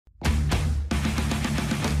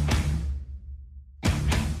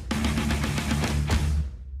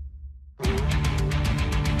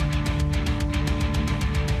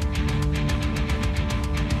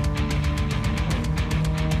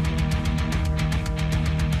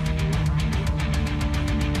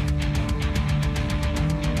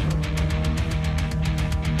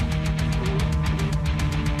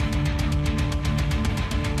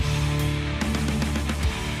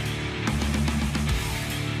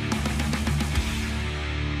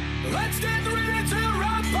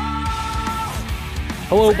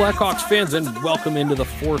Hello, Blackhawks fans, and welcome into the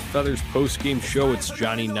Four Feathers post-game show. It's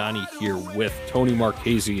Johnny Nani here with Tony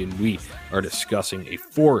Marchese, and we are discussing a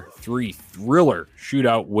 4-3 thriller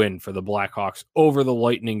shootout win for the Blackhawks over the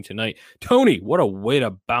Lightning tonight. Tony, what a way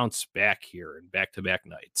to bounce back here in back-to-back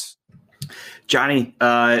nights. Johnny,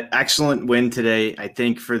 excellent win today, I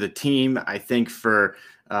think, for the team. I think for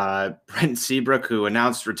Brent Seabrook, who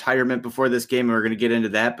announced retirement before this game, and we're going to get into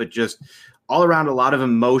that, but just all around a lot of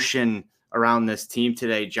emotion around this team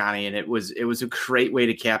today, Johnny, and it was a great way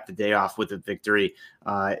to cap the day off with a victory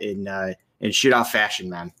in shootout fashion,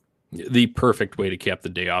 man. The perfect way to cap the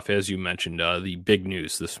day off, as you mentioned, the big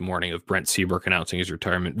news this morning of Brent Seabrook announcing his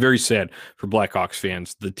retirement. Very sad for Blackhawks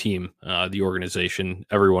fans, the team, the organization,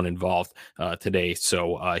 everyone involved today.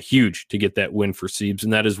 So huge to get that win for Seabs,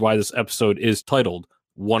 and that is why this episode is titled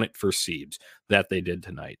 "Won It for Seabs," that they did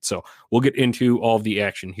tonight. So we'll get into all of the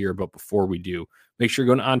action here, but before we do, make sure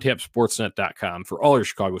you go to ontapsportsnet.com for all your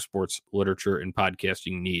Chicago sports, literature, and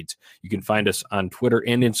podcasting needs. You can find us on Twitter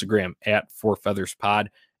and Instagram at FourFeathersPod,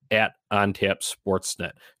 at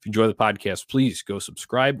OnTapSportsNet. If you enjoy the podcast, please go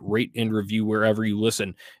subscribe, rate, and review wherever you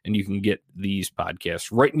listen, and you can get these podcasts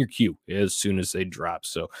right in your queue as soon as they drop.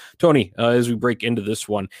 So, Tony, as we break into this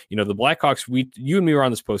one, you know, the Blackhawks, you and me were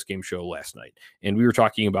on this postgame show last night, and we were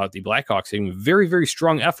talking about the Blackhawks having a very, very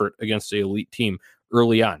strong effort against the elite team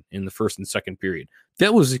early on in the first and second period.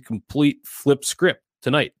 That was a complete flip script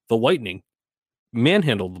tonight. The Lightning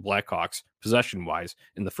manhandled the Blackhawks possession-wise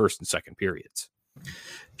in the first and second periods.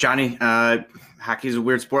 Johnny, hockey is a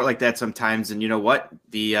weird sport like that sometimes, and you know what?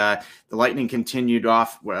 The Lightning continued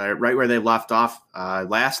off right where they left off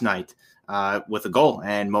last night with a goal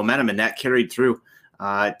and momentum, and that carried through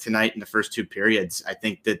tonight in the first two periods. I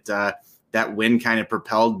think that that win kind of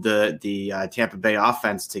propelled the Tampa Bay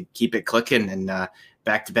offense to keep it clicking, and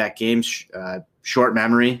back-to-back games, short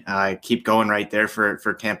memory, keep going right there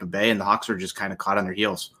for Tampa Bay, and the Hawks were just kind of caught on their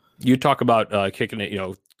heels. You talk about kicking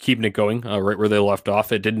it, keeping it going right where they left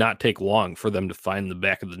off. It did not take long for them to find the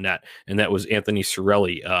back of the net, and that was Anthony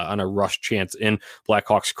Cirelli on a rush chance in.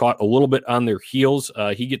 Blackhawks caught a little bit on their heels.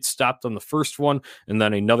 He gets stopped on the first one, and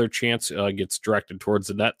then another chance gets directed towards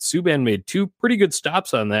the net. Subban made two pretty good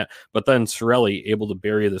stops on that, but then Cirelli able to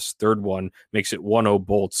bury this third one, makes it 1-0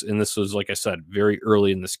 Bolts, and this was, like I said, very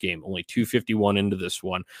early in this game, only 2:51 into this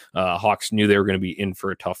one. Hawks knew they were going to be in for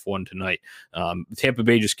a tough one tonight. Tampa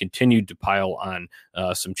Bay just continued to pile on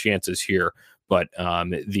some chances here, but at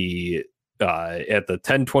the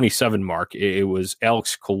 10:27 mark, it was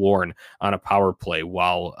Alex Killorn on a power play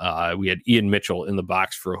while we had Ian Mitchell in the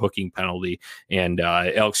box for a hooking penalty. And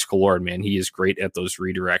Alex Killorn, man, he is great at those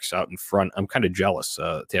redirects out in front. I'm kind of jealous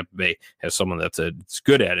Tampa Bay has someone that's as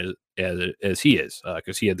good at it as he is,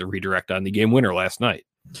 because he had the redirect on the game winner last night.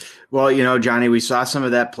 Well, Johnny, we saw some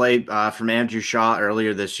of that play from Andrew Shaw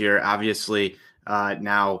earlier this year. Obviously,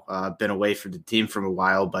 now been away from the team for a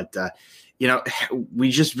while, but we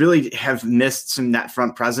just really have missed some net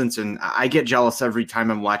front presence, and I get jealous every time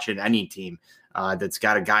I'm watching any team that's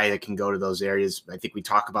got a guy that can go to those areas. I think we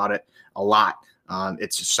talk about it a lot.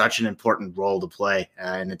 It's just such an important role to play,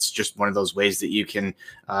 and it's just one of those ways that you can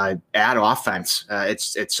add offense.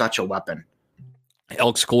 It's such a weapon.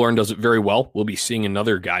 Alex Killorn does it very well. We'll be seeing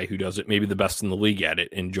another guy who does it, maybe the best in the league at it,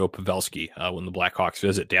 in Joe Pavelski when the Blackhawks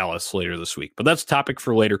visit Dallas later this week. But that's a topic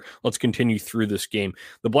for later. Let's continue through this game.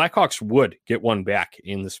 The Blackhawks would get one back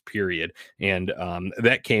in this period, and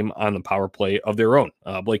that came on the power play of their own.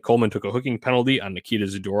 Blake Coleman took a hooking penalty on Nikita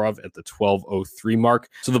Zadorov at the 12:03 mark.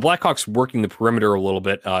 So the Blackhawks working the perimeter a little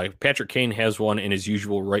bit. Patrick Kane has one in his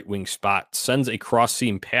usual right wing spot, sends a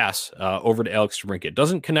cross-seam pass over to Alex DeBrincat.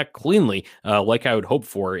 Doesn't connect cleanly like I would hope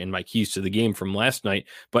for in my keys to the game from last night,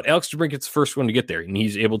 but Alex DeBrincat's the first one to get there, and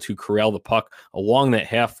he's able to corral the puck along that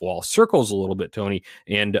half wall, circles a little bit, Tony,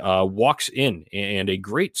 and walks in, and a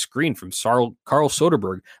great screen from Carl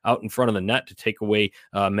Soderberg out in front of the net to take away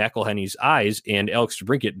McElhenney's eyes, and Alex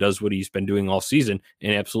DeBrincat does what he's been doing all season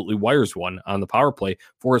and absolutely wires one on the power play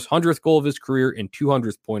for his 100th goal of his career and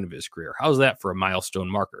 200th point of his career. How's that for a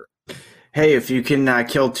milestone marker? Hey, if you can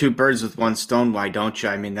kill two birds with one stone, why don't you?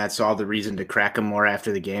 I mean, that's all the reason to crack him more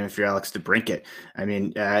after the game if you're Alex DeBrincat. I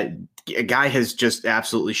mean, a guy has just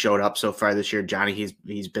absolutely showed up so far this year, Johnny.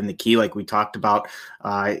 He's been the key, like we talked about.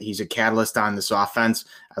 He's a catalyst on this offense.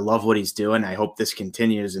 I love what he's doing. I hope this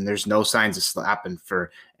continues, and there's no signs of slapping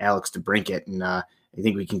for Alex DeBrincat, and I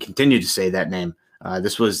think we can continue to say that name.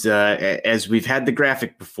 This was, as we've had the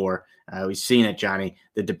graphic before, we've seen it, Johnny,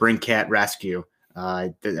 the DeBrincat rescue.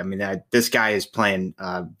 This guy is playing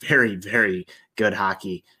very, very good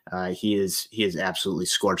hockey. He is absolutely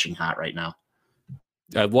scorching hot right now.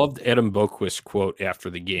 I loved Adam Boquist's quote after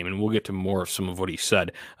the game, and we'll get to more of some of what he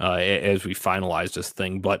said as we finalize this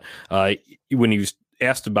thing. But when he was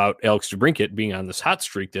asked about Alex DeBrincat being on this hot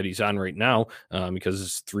streak that he's on right now, because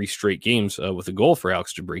it's 3 straight games with a goal for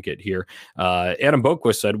Alex DeBrincat here, Adam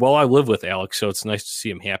Boquist said, well, I live with Alex, so it's nice to see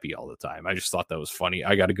him happy all the time. I just thought that was funny.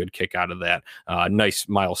 I got a good kick out of that. Nice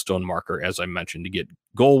milestone marker, as I mentioned, to get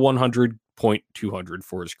goal 100, point 200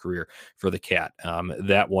 for his career for the Cat.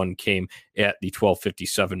 That one came at the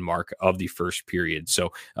 12:57 mark of the first period.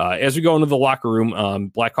 So as we go into the locker room,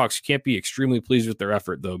 Blackhawks can't be extremely pleased with their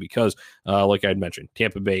effort, though, because like I'd mentioned,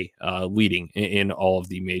 Tampa Bay leading in all of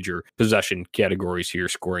the major possession categories here,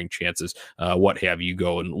 scoring chances, what have you.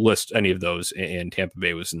 Go and list any of those, and Tampa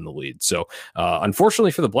Bay was in the lead. So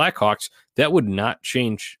unfortunately for the Blackhawks, that would not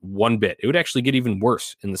change one bit. It would actually get even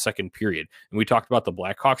worse in the second period. And we talked about the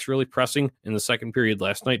Blackhawks really pressing in the second period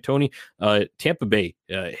last night, Tony. Tampa Bay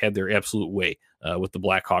had their absolute way with the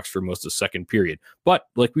Blackhawks for most of the second period. But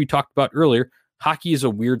like we talked about earlier, hockey is a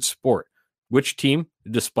weird sport. Which team,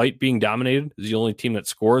 despite being dominated, is the only team that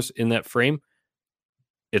scores in that frame?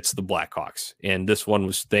 It's the Blackhawks. And this one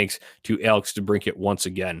was thanks to Alex DeBrincat once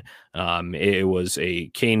again. It was a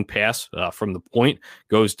Kane pass from the point,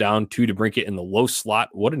 goes down to DeBrincat in the low slot.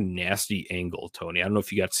 What a nasty angle, Tony. I don't know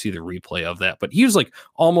if you got to see the replay of that, but he was like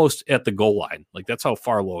almost at the goal line. Like that's how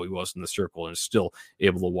far low he was in the circle, and is still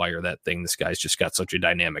able to wire that thing. This guy's just got such a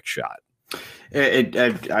dynamic shot.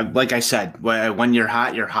 Like I said, when you're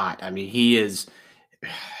hot, you're hot. I mean, he is.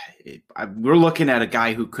 We're looking at a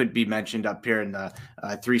guy who could be mentioned up here in the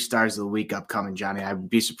 3 stars of the week upcoming, Johnny. I'd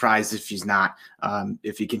be surprised if he's not.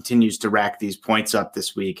 If he continues to rack these points up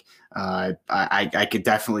this week, I could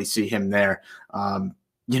definitely see him there.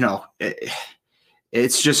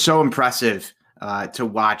 It's just so impressive to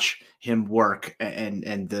watch him work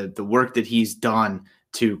and the work that he's done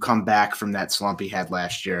to come back from that slump he had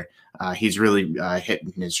last year. He's really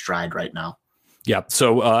hitting his stride right now. Yeah,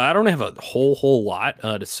 so I don't have a whole lot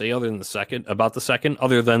to say other than the second,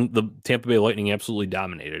 other than the Tampa Bay Lightning absolutely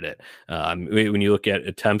dominated it. When you look at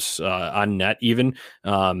attempts on net, even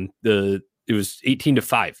it was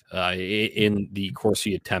 18-5 in the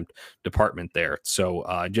Corsi attempt department there.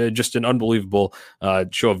 So just an unbelievable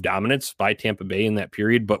show of dominance by Tampa Bay in that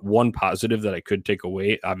period. But one positive that I could take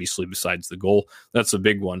away, obviously, besides the goal, that's a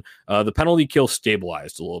big one. The penalty kill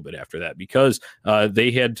stabilized a little bit after that, because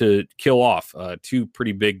they had to kill off 2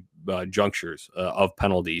 pretty big junctures of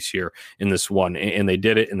penalties here in this one, and they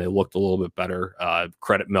did it, and they looked a little bit better.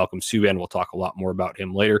 Credit Malcolm Subban. We'll talk a lot more about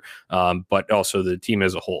him later, but also the team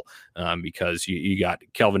as a whole, because you got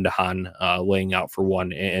Calvin DeHaan laying out for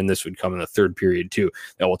one, and this would come in the third period too,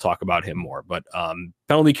 that we'll talk about him more. But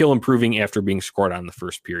penalty kill improving after being scored on in the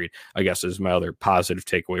first period, I guess, is my other positive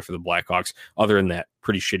takeaway for the Blackhawks. Other than that,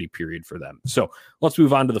 pretty shitty period for them. So let's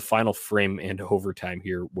move on to the final frame and overtime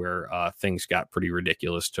here, where things got pretty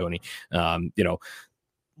ridiculous, Tony.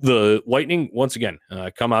 The Lightning, once again,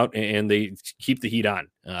 come out and they keep the heat on,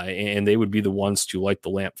 and they would be the ones to light the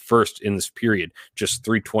lamp first in this period, just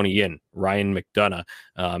 3:20 in. Ryan McDonagh,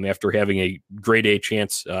 after having a grade A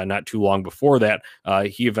chance not too long before that,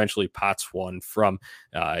 he eventually pots one from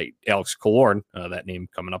Alex Killorn, that name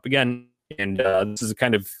coming up again. And this is a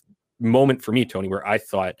kind of moment for me, Tony, where I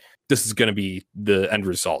thought this is going to be the end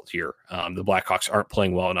result here. The Blackhawks aren't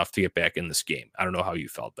playing well enough to get back in this game. I don't know how you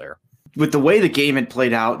felt there. With the way the game had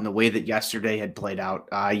played out and the way that yesterday had played out,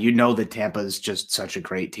 that Tampa is just such a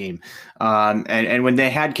great team. And when they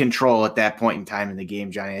had control at that point in time in the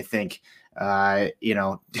game, Johnny, I think,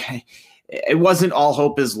 it wasn't all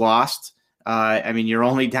hope is lost. I mean, you're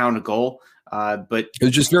only down a goal, but it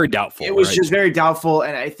was just very doubtful. It was just very doubtful.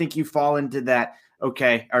 And I think you fall into that.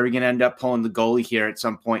 Okay, are we going to end up pulling the goalie here at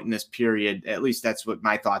some point in this period? At least that's what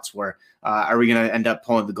my thoughts were. Are we going to end up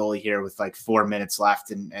pulling the goalie here with like 4 minutes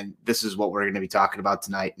left? And this is what we're going to be talking about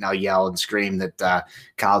tonight. And I'll yell and scream that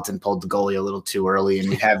Carlton pulled the goalie a little too early, and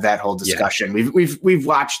we have that whole discussion. Yeah. We've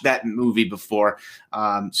watched that movie before.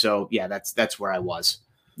 So yeah, that's where I was.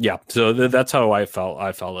 Yeah, so that's how I felt.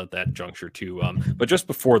 I felt at that juncture too. But just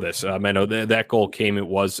before this, I know that goal came. It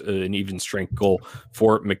was an even strength goal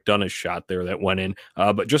for McDonagh's shot there that went in.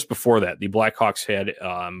 But just before that, the Blackhawks had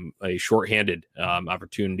a shorthanded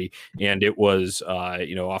opportunity, and it was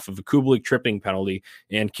off of a Kubalik tripping penalty.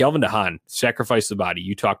 And Calvin DeHaan sacrificed the body.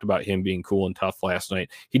 You talked about him being cool and tough last night.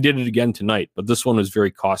 He did it again tonight, but this one was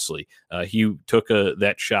very costly. He took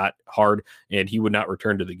that shot hard, and he would not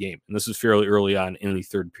return to the game. And this is fairly early on in the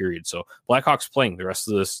third period. So Blackhawks playing the rest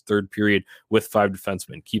of this third period with 5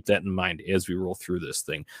 defensemen. Keep that in mind as we roll through this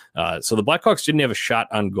thing. So the Blackhawks didn't have a shot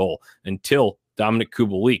on goal until Dominic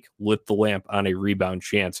Kubalik lit the lamp on a rebound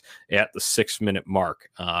chance at the 6-minute mark.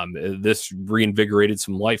 This reinvigorated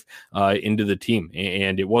some life into the team,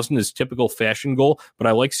 and it wasn't his typical fashion goal, but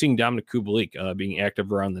I like seeing Dominic Kubalik being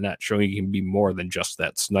active around the net, showing he can be more than just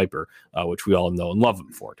that sniper, which we all know and love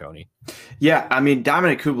him for, Tony. Yeah, I mean,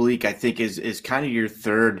 Dominic Kubalik, I think, is kind of your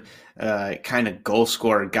third kind of goal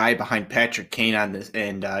scorer guy behind Patrick Kane on this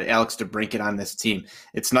and Alex DeBrincat on this team.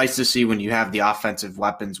 It's nice to see when you have the offensive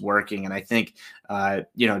weapons working, and I think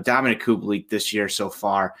Dominic Kubalik this year so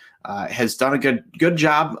far has done a good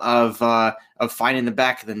job of finding the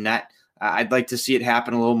back of the net. I'd like to see it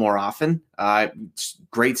happen a little more often. It's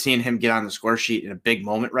great seeing him get on the score sheet in a big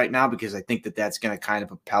moment right now, because I think that's going to kind of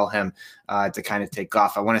propel him to kind of take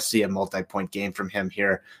off. I want to see a multi-point game from him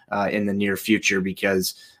here in the near future,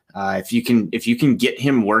 because if you can get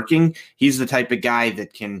him working, he's the type of guy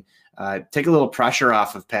that can take a little pressure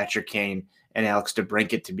off of Patrick Kane and Alex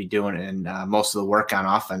DeBrincat to be doing most of the work on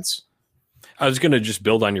offense. I was going to just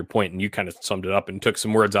build on your point, and you kind of summed it up and took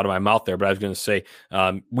some words out of my mouth there, but I was going to say,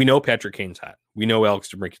 we know Patrick Kane's hot. We know Alex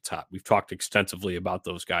DeBrincat's hot. We've talked extensively about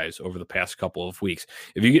those guys over the past couple of weeks.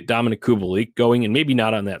 If you get Dominic Kubalik going, and maybe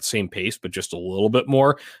not on that same pace, but just a little bit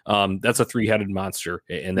more, that's a three-headed monster,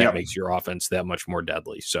 and that makes your offense that much more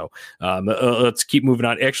deadly. So let's keep moving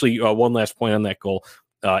on. Actually, one last point on that goal.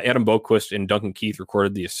 Adam Boquist and Duncan Keith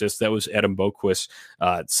recorded the assist. That was Adam Boquist's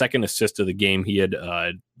second assist of the game. He had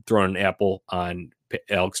thrown an apple on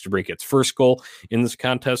Alex DeBrincat's first goal in this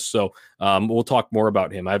contest. So we'll talk more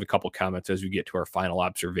about him. I have a couple comments as we get to our final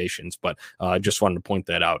observations, but I just wanted to point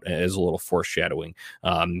that out as a little foreshadowing.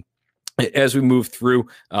 As we move through,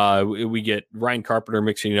 we get Ryan Carpenter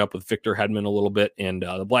mixing it up with Victor Hedman a little bit, and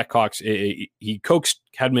the Blackhawks, he coaxed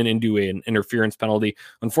Hedman into an interference penalty.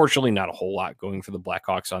 Unfortunately, not a whole lot going for the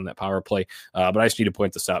Blackhawks on that power play, but I just need to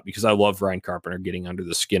point this out because I love Ryan Carpenter getting under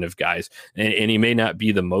the skin of guys, and he may not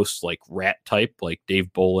be the most like rat type like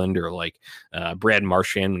Dave Boland or like Brad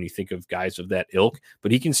Marchand when you think of guys of that ilk,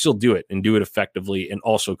 but he can still do it and do it effectively and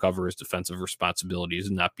also cover his defensive responsibilities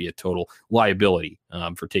and not be a total liability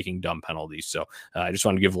for taking dumb penalties. So I just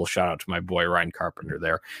want to give a little shout out to my boy Ryan Carpenter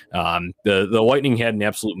there. The Lightning had an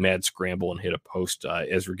absolute mad scramble and hit a post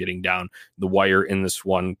as we're getting down the wire in this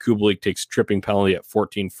one. Kubalik takes a tripping penalty at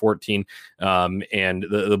 14-14, and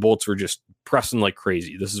the Bolts were just pressing like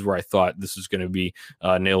crazy. This is where I thought this is going to be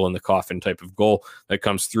a nail in the coffin type of goal that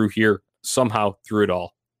comes through here. Somehow through it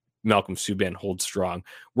all, Malcolm Subban holds strong.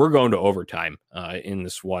 We're going to overtime in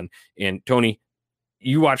this one. And Tony,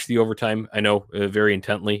 you watched the overtime, I know, very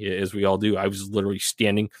intently, as we all do. I was literally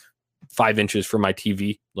standing 5 inches from my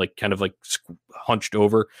TV, like kind of like hunched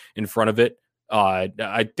over in front of it.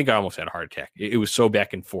 I think I almost had a heart attack. It was so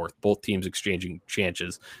back and forth, both teams exchanging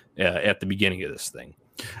chances at the beginning of this thing.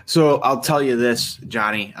 So I'll tell you this,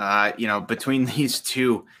 Johnny, between these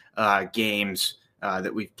two games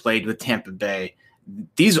that we've played with Tampa Bay,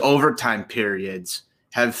 these overtime periods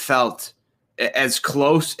have felt as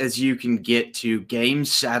close as you can get to Game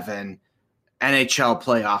 7 NHL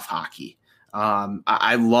playoff hockey.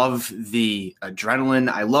 I love the adrenaline.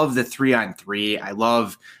 I love the 3-on-3. I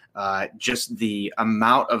love just the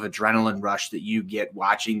amount of adrenaline rush that you get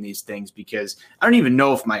watching these things, because I don't even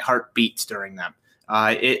know if my heart beats during them.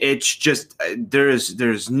 It's just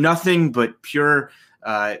there's nothing but pure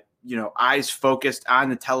eyes focused on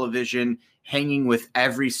the television, hanging with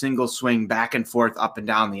every single swing back and forth up and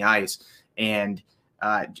down the ice. And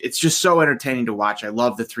it's just so entertaining to watch. I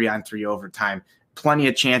love the 3-on-3 overtime. Plenty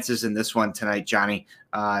of chances in this one tonight, Johnny.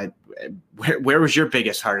 Where was your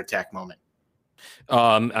biggest heart attack moment?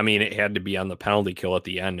 I mean, it had to be on the penalty kill at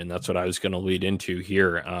the end, and that's what I was going to lead into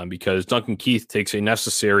here, because Duncan Keith takes a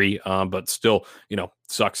necessary, but still,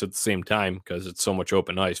 sucks at the same time because it's so much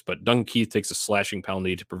open ice. But Duncan Keith takes a slashing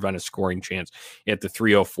penalty to prevent a scoring chance at the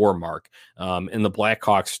 3:04 mark. And the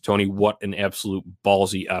Blackhawks, Tony, what an absolute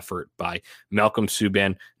ballsy effort by Malcolm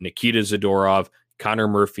Subban, Nikita Zadorov, Connor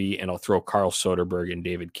Murphy, and I'll throw Carl Soderberg and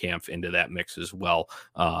David Kampf into that mix as well.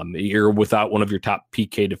 You're without one of your top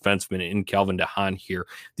PK defensemen in Calvin DeHaan here.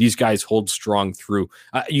 These guys hold strong through.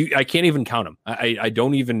 I can't even count them. I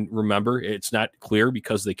don't even remember. It's not clear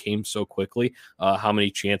because they came so quickly how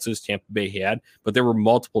many chances Tampa Bay had, but there were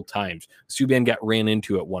multiple times. Subban got ran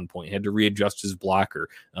into at one point, had to readjust his blocker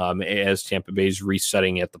as Tampa Bay's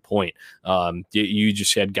resetting at the point. You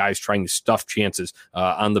just had guys trying to stuff chances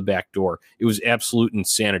on the back door. It was absolutely absolute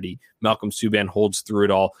insanity. Malcolm Subban holds through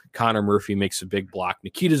it all. Connor Murphy makes a big block.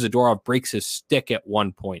 Nikita Zadorov breaks his stick at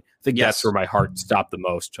one point. I think that's where my heart stopped the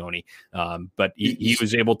most, Tony. But he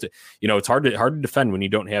was able to, it's hard to defend when you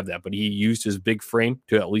don't have that, but he used his big frame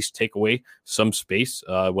to at least take away some space,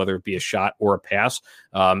 whether it be a shot or a pass.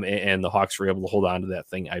 And the Hawks were able to hold on to that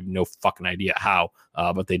thing. I have no fucking idea how,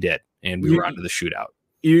 but they did. And we were on to the shootout.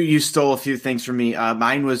 You stole a few things from me.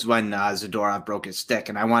 Mine was when Zadorov broke his stick,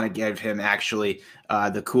 and I want to give him actually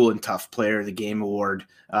the cool and tough player of the game award,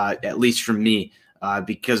 at least from me,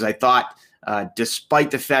 because I thought,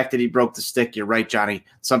 despite the fact that he broke the stick, you're right, Johnny,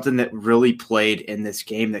 something that really played in this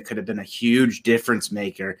game that could have been a huge difference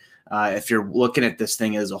maker if you're looking at this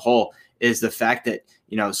thing as a whole is the fact that,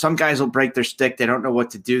 some guys will break their stick. They don't know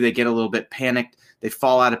what to do. They get a little bit panicked. They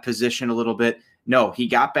fall out of position a little bit. No, he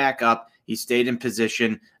got back up. He stayed in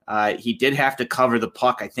position. He did have to cover the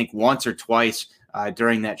puck, I think, once or twice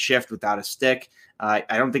during that shift without a stick. I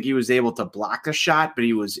don't think he was able to block a shot, but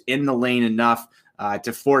he was in the lane enough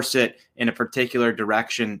to force it in a particular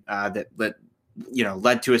direction that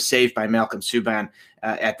led to a save by Malcolm Subban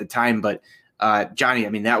at the time. But Johnny, I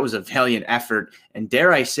mean, that was a valiant effort. And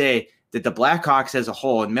dare I say that the Blackhawks as a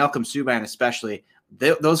whole, and Malcolm Subban especially,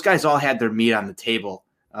 those guys all had their meat on the table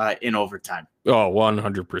in overtime. Oh,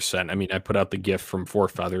 100%. I mean, I put out the GIF from Four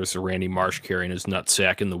Feathers of Randy Marsh carrying his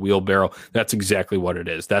nutsack in the wheelbarrow. That's exactly what it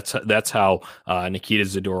is. That's how Nikita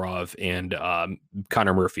Zadorov and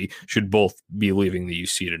Connor Murphy should both be leaving the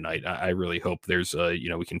UC tonight. I really hope there's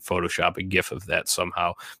we can Photoshop a GIF of that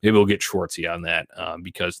somehow. Maybe we'll get Schwartzy on that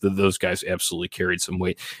because those guys absolutely carried some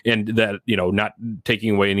weight. And that, not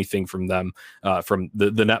taking away anything from them, from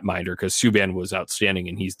the netminder, because Subban was outstanding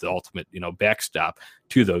and he's the ultimate, backstop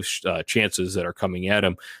to those chances that are coming at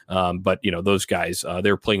him. But, those guys,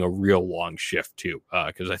 they're playing a real long shift too.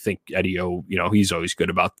 Because I think Eddie O, he's always good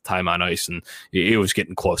about the time on ice, and it was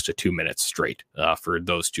getting close to 2 minutes straight for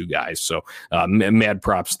those two guys. So mad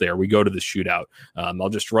props there. We go to the shootout. I'll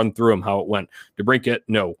just run through them how it went. DeBrincat,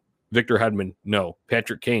 no. Victor Hedman, no.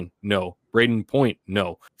 Patrick Kane, no. Braden Point,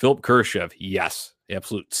 no. Philip Kurashev, yes.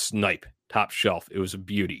 Absolute snipe. Top shelf. It was a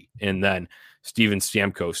beauty. And then Steven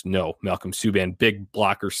Stamkos, no. Malcolm Subban, big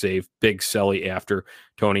blocker save, big celly after.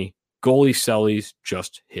 Tony, goalie cellies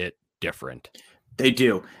just hit different. They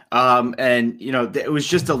do. And, it was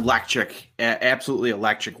just electric, absolutely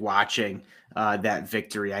electric watching that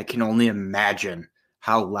victory. I can only imagine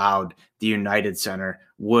how loud the United Center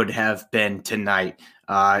would have been tonight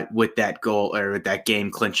with that goal or with that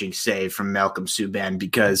game clinching save from Malcolm Subban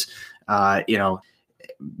because,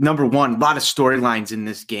 number one, a lot of storylines in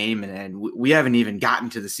this game, and we haven't even gotten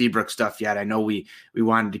to the Seabrook stuff yet. I know we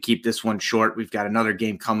wanted to keep this one short. We've got another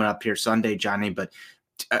game coming up here Sunday, Johnny, but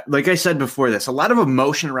like I said before this, a lot of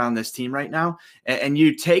emotion around this team right now, and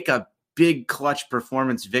you take a big clutch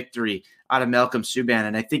performance victory out of Malcolm Subban,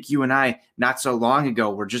 and I think you and I, not so long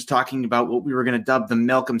ago, were just talking about what we were going to dub the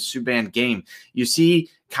Malcolm Subban game. You see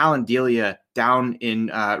Colin Delia down in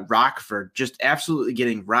Rockford just absolutely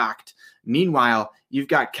getting rocked. Meanwhile, you've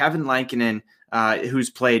got Kevin Lankinen, who's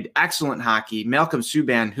played excellent hockey. Malcolm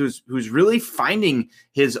Subban, who's really finding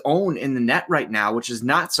his own in the net right now, which is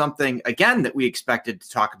not something, again, that we expected to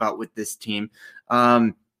talk about with this team.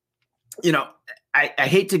 I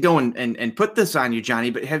hate to go and put this on you,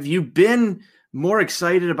 Johnny, but have you been more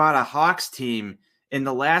excited about a Hawks team in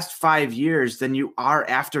the last 5 years than you are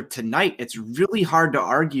after tonight? It's really hard to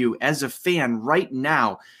argue as a fan right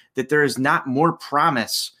now that there is not more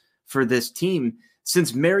promise for this team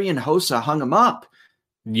since Marian Hossa hung him up.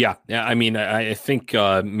 Yeah. I mean, I think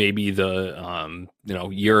maybe the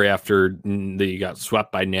year after they got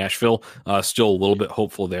swept by Nashville, still a little bit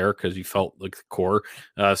hopeful there because you felt like the core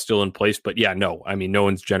still in place. But yeah, no, I mean, no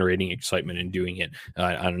one's generating excitement and doing it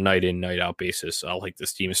on a night in, night out basis like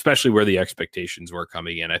this team, especially where the expectations were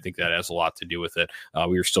coming in. I think that has a lot to do with it.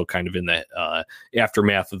 We were still kind of in the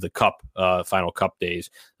aftermath of the cup, final cup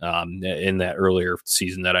days in that earlier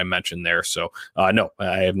season that I mentioned there. So no,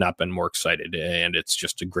 I have not been more excited, and it's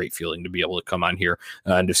just a great feeling to be able to come on here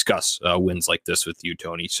and discuss wins like this with you,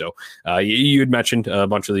 Tony. So you had mentioned a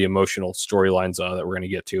bunch of the emotional storylines that we're going to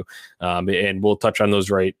get to, and we'll touch on those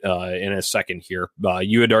right in a second here.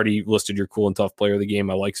 You had already listed your cool and tough player of the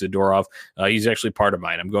game. I like Zadorov. He's actually part of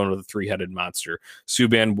mine. I'm going with the three-headed monster.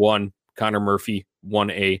 Subban 1, Connor Murphy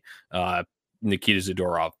 1A, Nikita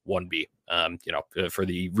Zadorov 1B. For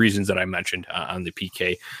the reasons that I mentioned on the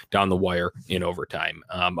PK down the wire in overtime.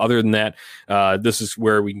 Other than that, this is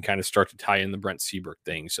where we can kind of start to tie in the Brent Seabrook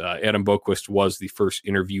things. Adam Boquist was the first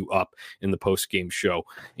interview up in the post-game show,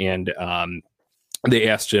 and they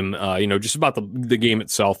asked him, just about the game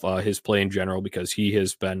itself, his play in general, because he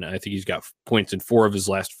has been, I think he's got points in 4 of his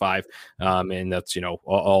last 5. And that's,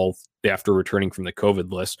 all after returning from the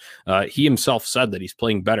COVID list. He himself said that he's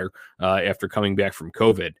playing better after coming back from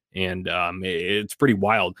COVID. And it's pretty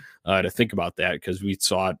wild to think about that, because we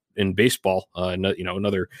saw it in baseball,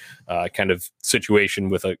 another kind of situation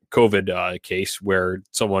with a COVID case where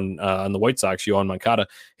someone on the White Sox, Yohan Moncada,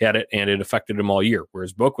 had it and it affected him all year.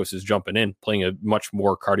 Whereas Boqvist is jumping in, playing a much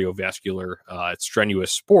more cardiovascular,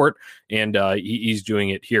 strenuous sport, and he's doing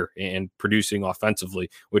it here and producing offensively,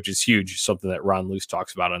 which is huge. Something that Ron Luce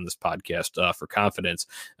talks about on this podcast for confidence.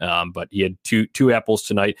 But he had two apples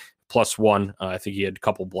tonight. +1. I think he had a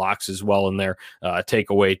couple blocks as well in there,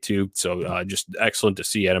 takeaway too. So just excellent to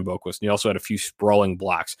see Adam Boqvist. And he also had a few sprawling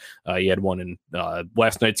blocks. He had one in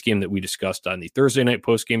last night's game that we discussed on the Thursday night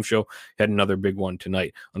post-game show. Had another big one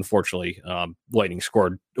tonight. Unfortunately, Lightning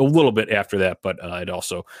scored a little bit after that, but it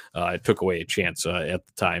also took away a chance at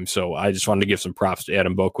the time. So I just wanted to give some props to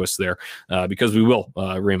Adam Boqvist there, because we will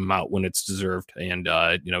ream him out when it's deserved. And,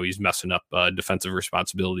 he's messing up defensive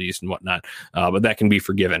responsibilities and whatnot, but that can be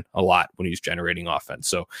forgiven a lot when he's generating offense.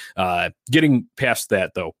 So getting past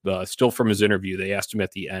that, though, still from his interview, they asked him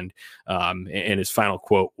at the end, and his final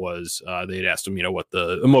quote was, they'd asked him, what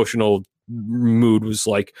the emotional mood was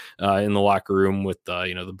like in the locker room with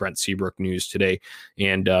the Brent Seabrook news today.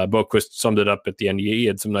 And Boqvist summed it up at the end. He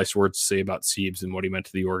had some nice words to say about Siebes and what he meant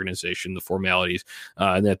to the organization, the formalities.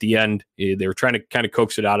 And at the end, they were trying to kind of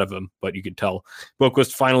coax it out of him, but you could tell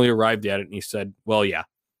Boqvist finally arrived at it, and he said, well, yeah,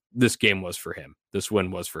 this game was for him. This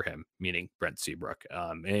win was for him, meaning Brent Seabrook.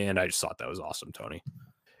 And I just thought that was awesome, Tony.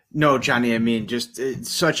 No, Johnny, I mean, just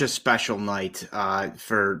such a special night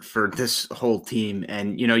for this whole team.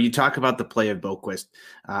 And, you talk about the play of Boqvist.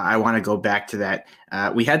 I want to go back to that.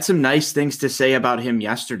 We had some nice things to say about him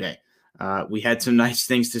yesterday. We had some nice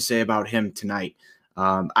things to say about him tonight.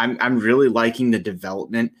 I'm really liking the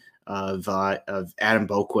development of Adam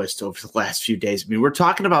Boqvist over the last few days. I mean, we're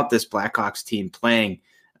talking about this Blackhawks team playing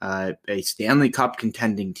a Stanley Cup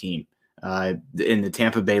contending team in the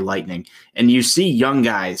Tampa Bay Lightning. And you see young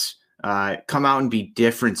guys come out and be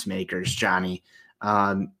difference makers, Johnny.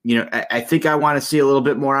 I think I want to see a little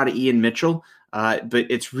bit more out of Ian Mitchell, but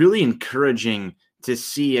it's really encouraging to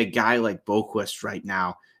see a guy like Boqvist right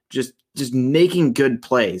now just making good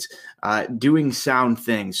plays, doing sound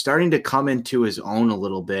things, starting to come into his own a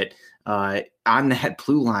little bit on that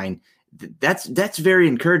blue line. That's very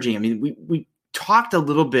encouraging. I mean, we talked a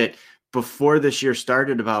little bit before this year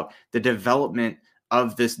started about the development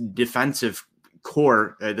of this defensive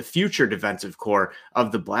core, the future defensive core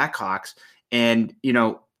of the Blackhawks. And,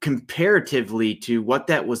 comparatively to what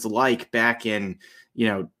that was like back in,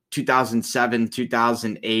 2007,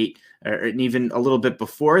 2008, and even a little bit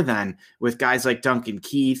before then with guys like Duncan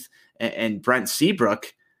Keith and Brent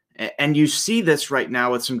Seabrook. And you see this right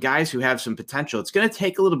now with some guys who have some potential. It's going to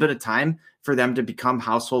take a little bit of time for them to become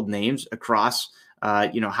household names across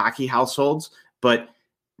hockey households, but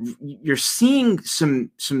you're seeing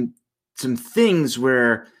some things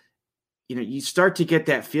where, you start to get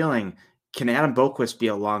that feeling. Can Adam Boqvist be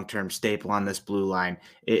a long-term staple on this blue line?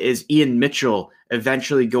 Is Ian Mitchell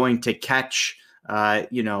eventually going to catch,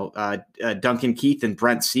 Duncan Keith and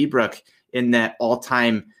Brent Seabrook in that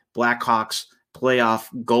all-time Blackhawks playoff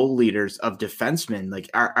goal leaders of defensemen?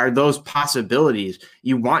 Like, are those possibilities?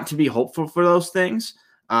 You want to be hopeful for those things.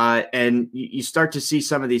 And you start to see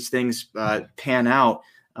some of these things pan out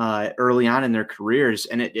early on in their careers,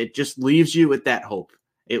 and it just leaves you with that hope.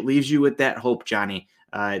 It leaves you with that hope, Johnny,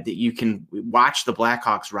 that you can watch the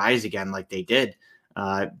Blackhawks rise again like they did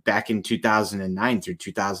back in 2009 through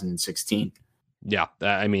 2016. Yeah,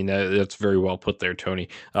 I mean, that's very well put there, Tony.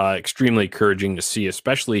 Extremely encouraging to see,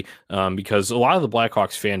 especially because a lot of the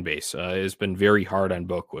Blackhawks fan base has been very hard on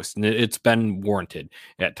Boqvist, and it's been warranted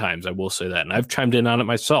at times. I will say that, and I've chimed in on it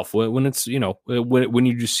myself when it's when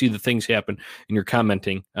you just see the things happen and you're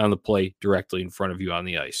commenting on the play directly in front of you on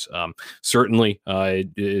the ice. Certainly, it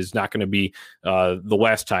is not going to be the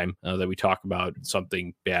last time that we talk about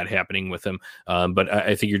something bad happening with him, but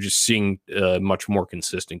I think you're just seeing a much more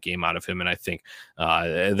consistent game out of him, and I think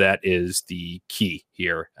that is the key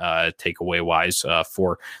here, takeaway wise,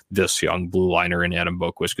 for this young blue liner in Adam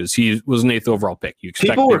Boqvist, because he was an 8th overall pick. You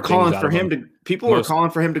expect people were calling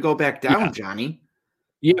for him to go back down, yeah. Johnny.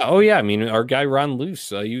 Yeah. Oh, yeah. I mean, our guy Ron Luce,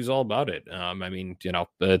 he was all about it. I mean,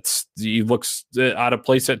 he looks out of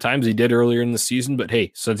place at times. He did earlier in the season, but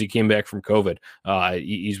hey, since he came back from COVID,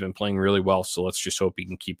 he's been playing really well. So let's just hope he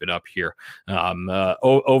can keep it up here.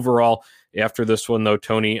 Overall, after this one, though,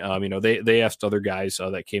 Tony, they asked other guys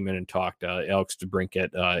that came in and talked. Alex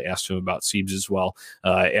DeBrincat asked him about Siebes as well,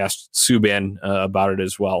 asked Subban about it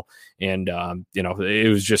as well. And, it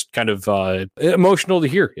was just kind of emotional to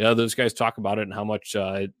hear those guys talk about it and how much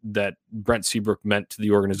that Brent Seabrook meant to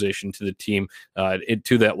the organization, to the team,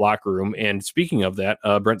 to that locker room. And speaking of that,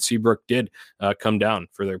 Brent Seabrook did come down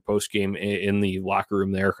for their post game in the locker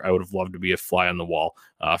room there. I would have loved to be a fly on the wall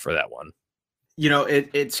for that one.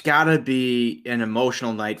 It's got to be an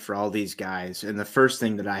emotional night for all these guys. And the first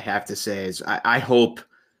thing that I have to say is I hope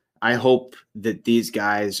that these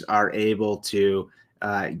guys are able to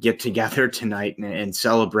get together tonight and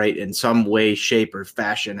celebrate in some way, shape, or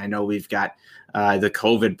fashion. I know we've got the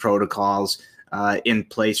COVID protocols in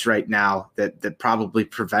place right now that probably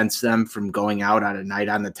prevents them from going out on a night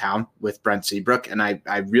on the town with Brent Seabrook. And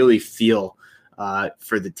I really feel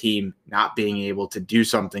for the team not being able to do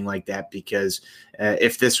something like that, because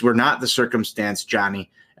if this were not the circumstance, Johnny,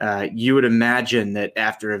 you would imagine that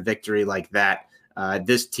after a victory like that,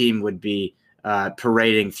 this team would be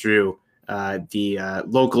parading through the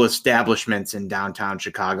local establishments in downtown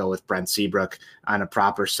Chicago with Brent Seabrook on a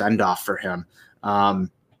proper send-off for him.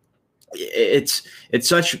 It's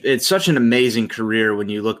such an amazing career when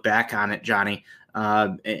you look back on it, Johnny,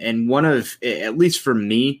 and one of, at least for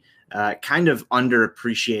me, kind of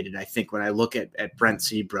underappreciated, I think, when I look at Brent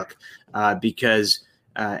Seabrook, because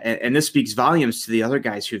and this speaks volumes to the other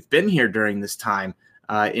guys who've been here during this time,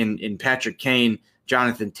 in Patrick Kane,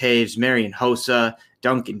 Jonathan Toews, Marian Hossa,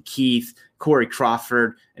 Duncan Keith, Corey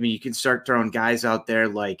Crawford. I mean, you can start throwing guys out there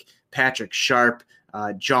like Patrick Sharp,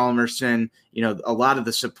 Hjalmarsson, a lot of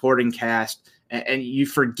the supporting cast, and you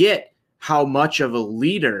forget how much of a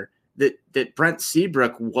leader that Brent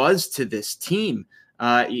Seabrook was to this team.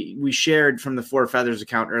 We shared from the Four Feathers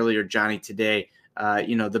account earlier, Johnny, today,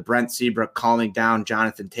 the Brent Seabrook calling down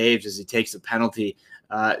Jonathan Toews as he takes a penalty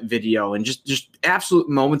video, and just absolute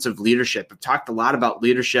moments of leadership. I've talked a lot about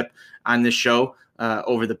leadership on this show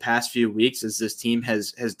over the past few weeks as this team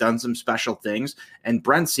has done some special things, and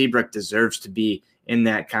Brent Seabrook deserves to be in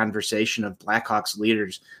that conversation of Blackhawks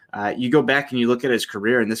leaders. You go back and you look at his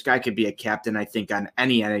career, and this guy could be a captain, I think, on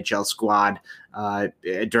any NHL squad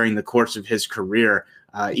during the course of his career.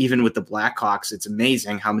 Even with the Blackhawks, it's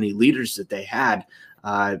amazing how many leaders that they had,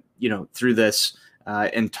 through this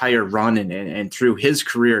entire run and through his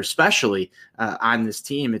career, especially on this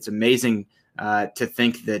team. It's amazing to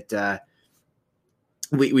think that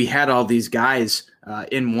we had all these guys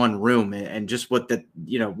in one room, and just what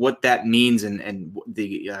that means and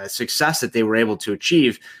the success that they were able to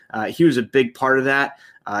achieve. He was a big part of that.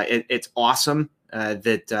 It's awesome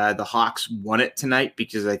that the Hawks won it tonight,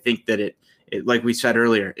 because I think that it, like we said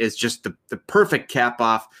earlier, is just the perfect cap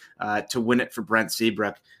off to win it for Brent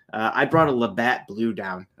Seabrook. I brought a Labatt Blue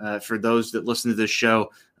down for those that listen to this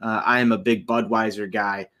show. I am a big Budweiser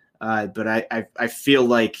guy, but I feel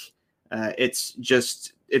like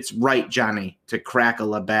it's right, Johnny, to crack a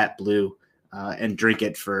Labatt Blue and drink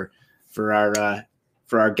it for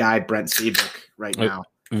our guy Brent Seabrook right now.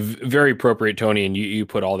 Very appropriate, Tony, and you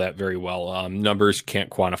put all that very well. Numbers can't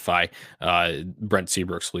quantify Brent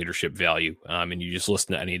Seabrook's leadership value, and you just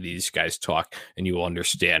listen to any of these guys talk, and you will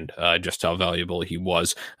understand just how valuable he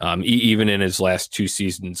was. Even in his last two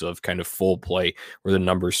seasons of kind of full play, where the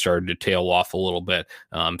numbers started to tail off a little bit,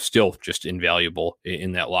 still just invaluable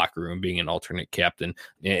in that locker room, being an alternate captain.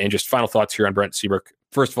 And just final thoughts here on Brent Seabrook.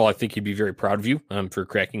 First of all, I think he'd be very proud of you for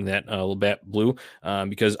cracking that Labatt Blue,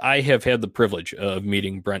 because I have had the privilege of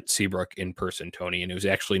meeting Brent Seabrook in person, Tony, and it was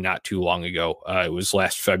actually not too long ago. It was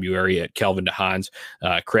last February at Calvin DeHaan's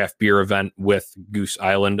craft beer event with Goose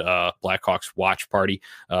Island, Blackhawks watch party.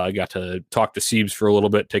 I got to talk to Siebes for a little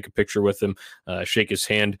bit, take a picture with him, shake his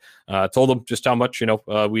hand, told him just how much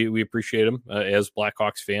we appreciate him as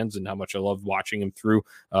Blackhawks fans, and how much I love watching him through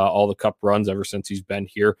all the cup runs ever since he's been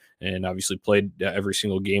here, and obviously played every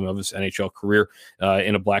single game of his NHL career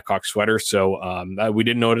in a Blackhawk sweater. So we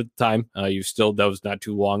didn't know it at the time. That was not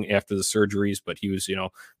too long after the surgeries, but he was,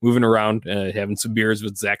 moving around, having some beers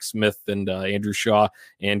with Zach Smith and Andrew Shaw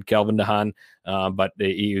and Calvin DeHaan. But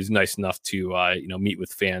he was nice enough to, meet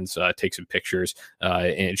with fans, take some pictures,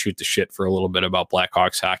 and shoot the shit for a little bit about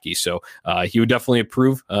Blackhawks hockey. So he would definitely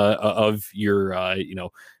approve of your,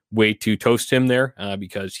 way to toast him there,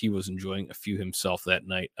 because he was enjoying a few himself that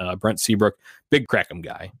night. Brent Seabrook, big Crackham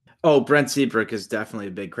guy. Oh, Brent Seabrook is definitely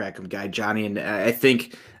a big Crackham guy, Johnny. And I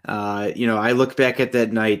think, I look back at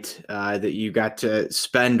that night that you got to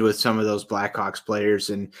spend with some of those Blackhawks players,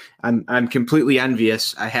 and I'm completely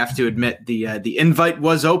envious. I have to admit, the invite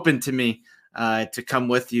was open to me to come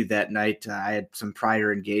with you that night. I had some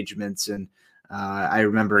prior engagements, and I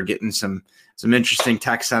remember getting some interesting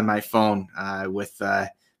texts on my phone with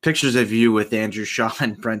pictures of you with Andrew Shaw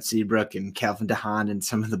and Brent Seabrook and Calvin DeHaan and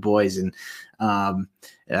some of the boys. And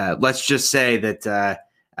let's just say that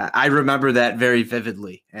I remember that very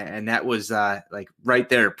vividly. And that was like right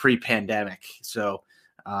there pre-pandemic. So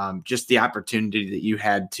just the opportunity that you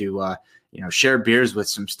had to, share beers with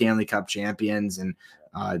some Stanley Cup champions. And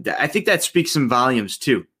I think that speaks some volumes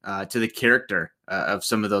too, to the character of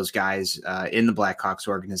some of those guys in the Blackhawks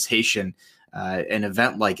organization. An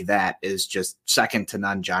event like that is just second to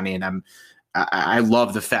none, Johnny. And I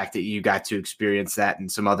love the fact that you got to experience that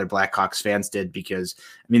and some other Blackhawks fans did, because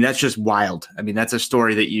I mean, that's just wild. I mean, that's a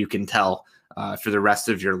story that you can tell for the rest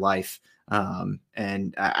of your life.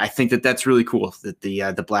 And I think that that's really cool that the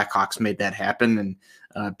Blackhawks made that happen.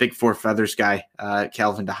 And Big Four Feathers guy,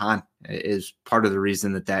 Calvin DeHaan, is part of the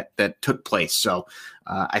reason that took place. So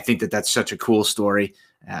I think that that's such a cool story.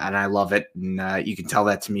 And I love it. And you can tell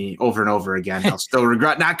that to me over and over again. I'll still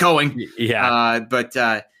regret not going. Yeah. But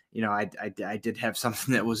I did have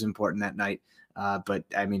something that was important that night. But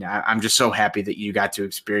I mean, I'm just so happy that you got to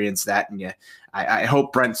experience that. And I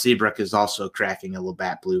hope Brent Seabrook is also cracking a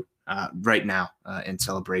Labatt Blue right now in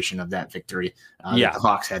celebration of that victory that the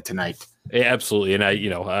Hawks had tonight. Yeah, absolutely. And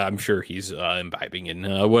I'm sure he's imbibing in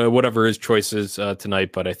whatever his choice is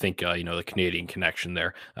tonight. But I think, the Canadian connection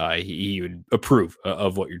there, he would approve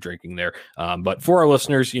of what you're drinking there. But for our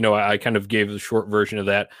listeners, I kind of gave the short version of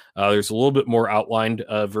that. There's a little bit more outlined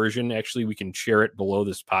version. Actually, we can share it below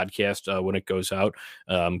this podcast when it goes out,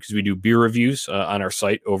 because we do beer reviews on our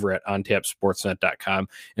site over at ontapsportsnet.com.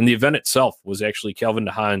 And the event itself was actually Calvin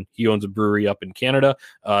DeHaan. He owns a brewery up in Canada.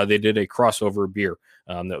 They did a crossover beer.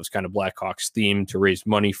 That was kind of Blackhawks themed to raise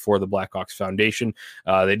money for the Blackhawks Foundation.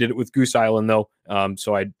 They did it with Goose Island though.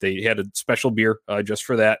 So they had a special beer just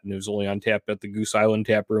for that, and it was only on tap at the Goose Island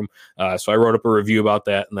tap room. So I wrote up a review about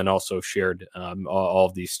that, and then also shared all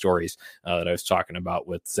of these stories that I was talking about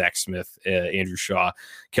with Zach Smith, Andrew Shaw,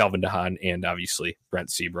 Calvin DeHaan, and obviously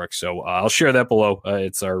Brent Seabrook. So I'll share that below.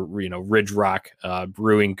 It's our Ridge Rock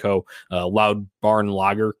Brewing Co. Loud Barn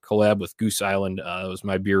Lager collab with Goose Island. That was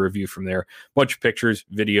my beer review from there. Bunch of pictures,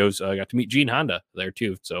 videos. I got to meet Gene Honda there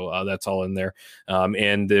too. So that's all in there.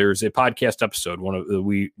 And there's a podcast episode.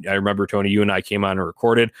 I remember, Tony, you and I came on and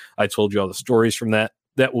recorded. I told you all the stories from that.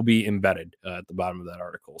 That will be embedded at the bottom of that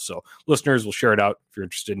article. So listeners will share it out if you're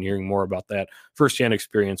interested in hearing more about that firsthand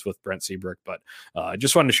experience with Brent Seabrook. But I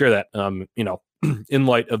just wanted to share that, in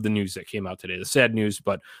light of the news that came out today, the sad news.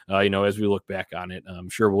 But, as we look back on it, I'm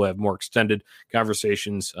sure we'll have more extended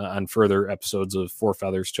conversations on further episodes of Four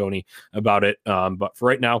Feathers, Tony, about it. But for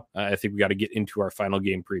right now, I think we got to get into our final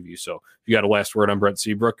game preview. So if you got a last word on Brent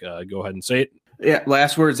Seabrook, go ahead and say it. Yeah,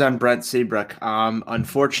 last words on Brent Seabrook.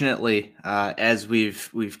 Unfortunately, as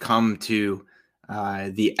we've come to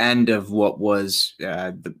the end of what was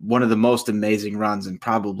one of the most amazing runs, and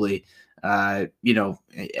probably, at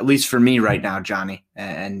least for me right now, Johnny,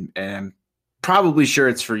 and I'm probably sure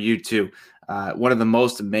it's for you too, one of the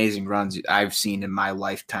most amazing runs I've seen in my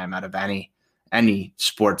lifetime out of any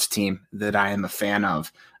sports team that I am a fan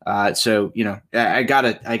of. So I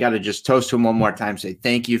gotta just toast to him one more time. Say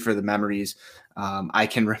thank you for the memories. I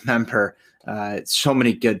can remember so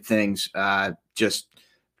many good things, just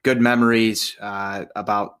good memories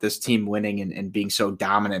about this team winning and being so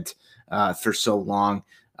dominant for so long.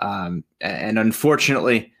 And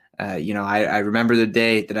unfortunately, I remember the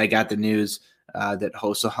day that I got the news that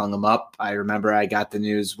Hossa hung him up. I remember I got the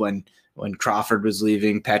news when Crawford was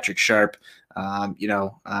leaving, Patrick Sharp,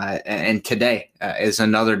 and today is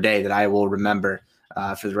another day that I will remember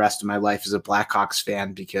for the rest of my life as a Blackhawks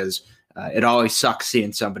fan, because it always sucks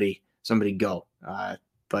seeing somebody go.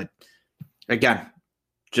 But again,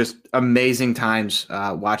 just amazing times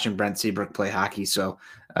watching Brent Seabrook play hockey. So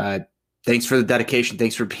thanks for the dedication.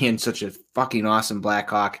 Thanks for being such a fucking awesome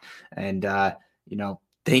Blackhawk. And,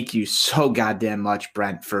 thank you so goddamn much,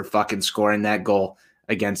 Brent, for fucking scoring that goal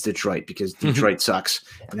against Detroit, because Detroit sucks.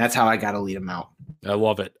 And that's how I got to lead them out. I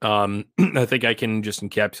love it. I think I can just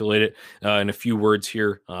encapsulate it in a few words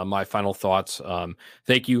here. My final thoughts.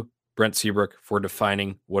 Thank you, Brent Seabrook, for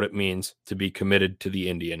defining what it means to be committed to the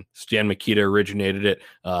Indian. Stan Mikita originated it.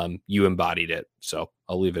 You embodied it. So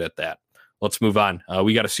I'll leave it at that. Let's move on.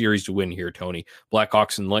 We got a series to win here, Tony.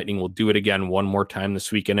 Blackhawks and Lightning will do it again one more time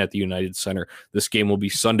this weekend at the United Center. This game will be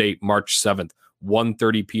Sunday, March 7th,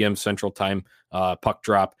 1:30 p.m. Central Time, puck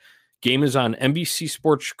drop. Game is on NBC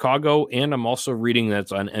Sports Chicago, and I'm also reading that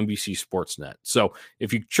it's on NBC Sportsnet. So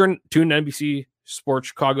if you tune NBC Sports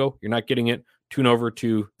Chicago, you're not getting it. Tune over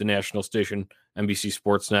to the national station, NBC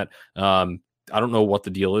Sportsnet. I don't know what the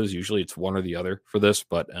deal is. Usually it's one or the other for this,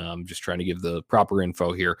 but just trying to give the proper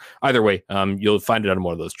info here. Either way, you'll find it on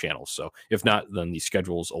one of those channels. So if not, then the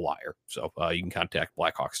schedule's a liar. So you can contact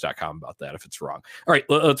Blackhawks.com about that if it's wrong. All right,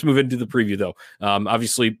 let's move into the preview, though.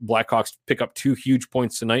 Obviously, Blackhawks pick up 2 huge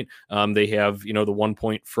points tonight. They have, the 1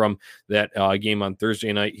 point from that game on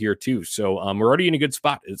Thursday night here, too. So we're already in a good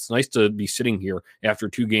spot. It's nice to be sitting here after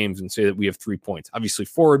 2 games and say that we have 3 points. Obviously,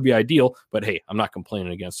 4 would be ideal, but hey, I'm not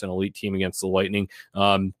complaining against an elite team against the Lightning.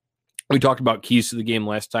 We talked about keys to the game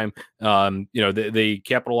last time. They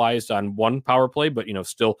capitalized on 1 power play, but,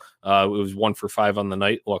 still it was 1 for 5 on the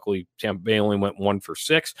night. Luckily, Tampa Bay only went 1 for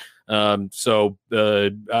 6. So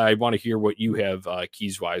I want to hear what you have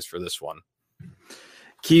keys-wise for this one.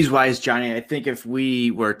 Keys-wise, Johnny, I think if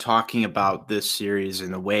we were talking about this series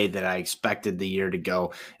in the way that I expected the year to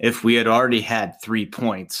go, if we had already had 3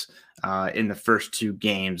 points in the first 2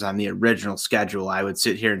 games on the original schedule, I would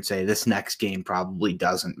sit here and say this next game probably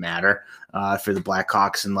doesn't matter for the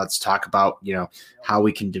Blackhawks. And let's talk about, how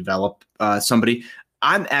we can develop somebody.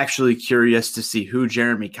 I'm actually curious to see who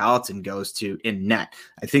Jeremy Colliton goes to in net.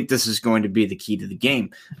 I think this is going to be the key to the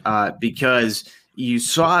game because you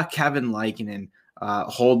saw Kevin Lankinen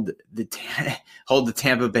hold the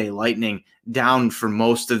Tampa Bay Lightning down for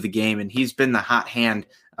most of the game, and he's been the hot hand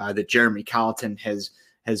that Jeremy Colliton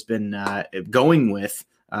has been going with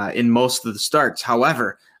in most of the starts.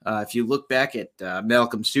 However, if you look back at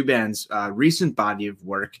Malcolm Subban's recent body of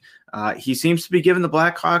work, he seems to be giving the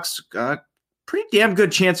Blackhawks pretty damn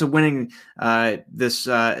good chance of winning this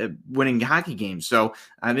winning hockey game. So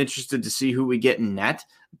I'm interested to see who we get in net.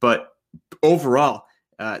 But overall,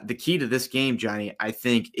 the key to this game, Johnny, I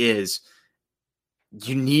think is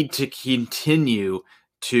you need to continue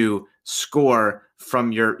to score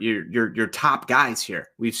from your top guys here.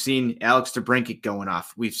 We've seen Alex DeBrincat going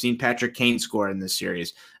off. We've seen Patrick Kane score in this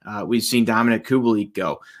series. We've seen Dominik Kubalik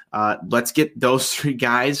go. Let's get those 3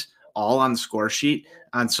 guys all on the score sheet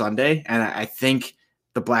on Sunday, and I think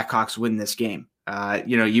the Blackhawks win this game.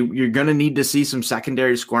 You're going to need to see some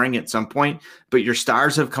secondary scoring at some point, but your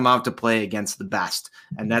stars have come out to play against the best,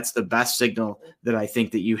 and that's the best signal that I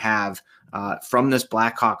think that you have from this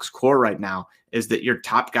Blackhawks core right now is that your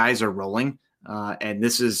top guys are rolling. And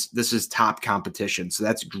this is top competition. So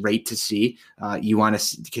that's great to see. You want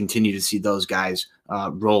to continue to see those guys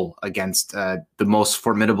roll against the most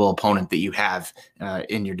formidable opponent that you have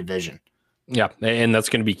in your division. Yeah, and that's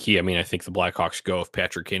going to be key. I mean, I think the Blackhawks go if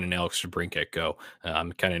Patrick Kane and Alex DeBrincat go.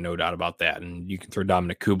 Kind of no doubt about that. And you can throw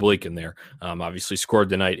Dominik Kubalik in there. Obviously scored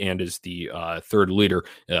tonight and is the 3rd leader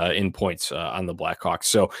in points on the Blackhawks.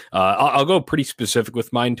 So I'll go pretty specific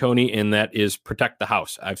with mine, Tony, and that is protect the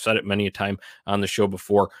house. I've said it many a time on the show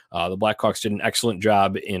before. The Blackhawks did an excellent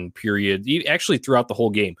job in period, actually throughout the whole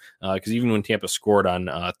game, because even when Tampa scored on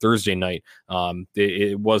Thursday night,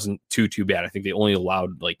 it wasn't too bad. I think they only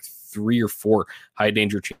allowed like 3 or 4 high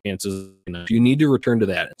danger chances. You need to return to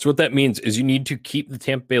that. So what that means is you need to keep the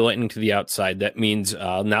Tampa Bay Lightning to the outside. That means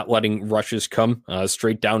not letting rushes come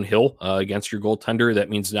straight downhill against your goaltender. That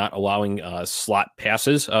means not allowing slot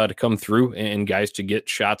passes to come through and guys to get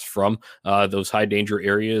shots from those high danger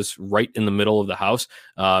areas right in the middle of the house.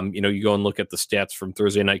 You go and look at the stats from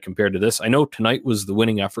Thursday night compared to this. I know tonight was the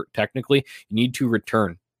winning effort technically. You need to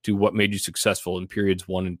return to what made you successful in periods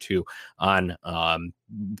 1 and 2 on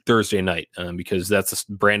Thursday night, because that's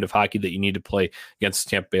a brand of hockey that you need to play against the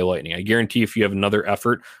Tampa Bay Lightning. I guarantee if you have another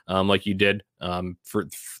effort like you did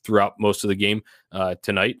throughout most of the game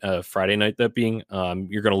tonight, Friday night, that being,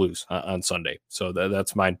 you're going to lose on Sunday. So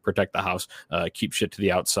that's mine. Protect the house, keep shit to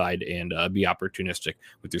the outside, and be opportunistic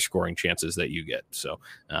with your scoring chances that you get. So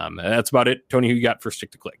that's about it. Tony, who you got for Stick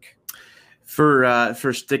to Click?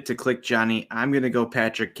 For Stick to Click, Johnny, I'm going to go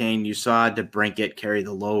Patrick Kane. You saw DeBrincat carry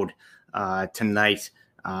the load tonight.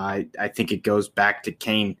 I think it goes back to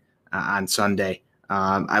Kane on Sunday.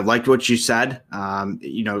 I liked what you said.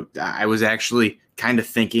 I was actually kind of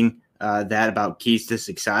thinking that about keys to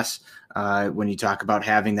success when you talk about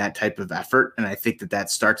having that type of effort. And I think that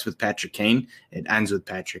starts with Patrick Kane. It ends with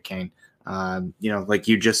Patrick Kane. Like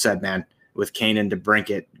you just said, man, with Kane and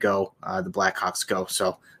DeBrincat go, the Blackhawks go.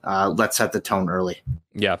 So let's set the tone early.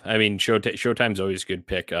 Yeah, I mean, Showtime's always a good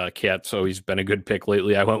pick. Cat's always been a good pick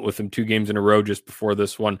lately. I went with him 2 games in a row just before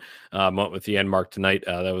this one. Went with the end mark tonight.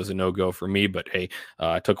 That was a no-go for me, but hey,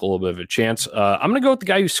 I took a little bit of a chance. I'm going to go with the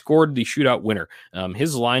guy who scored the shootout winner.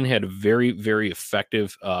 His line had a very, very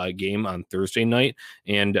effective game on Thursday night,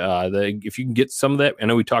 and if you can get some of that, I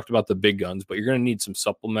know we talked about the big guns, but you're going to need some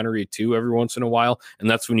supplementary too every once in a while, and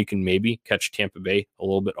that's when you can maybe catch Tampa Bay a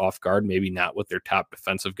little bit off guard, maybe not with their top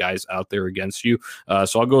defensive guys out there against you.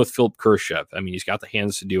 So I'll go with Philip Kurashev. I mean, he's got the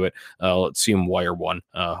hands to do it. Let's see him wire one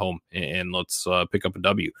home, and let's pick up a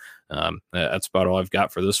W. That's about all I've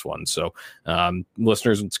got for this one. So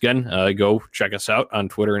listeners, once again, go check us out on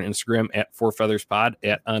Twitter and Instagram at Four Feathers Pod,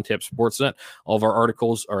 at OnTap Sportsnet. All of our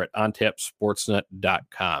articles are at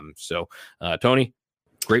ontapsportsnet.com. So Tony,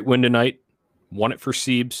 great win tonight. Won it for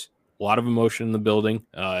Siebes. A lot of emotion in the building.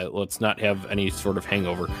 Let's not have any sort of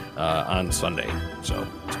hangover on Sunday. So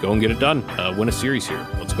let's go and get it done. Win a series here.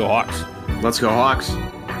 Let's go Hawks. Let's go Hawks.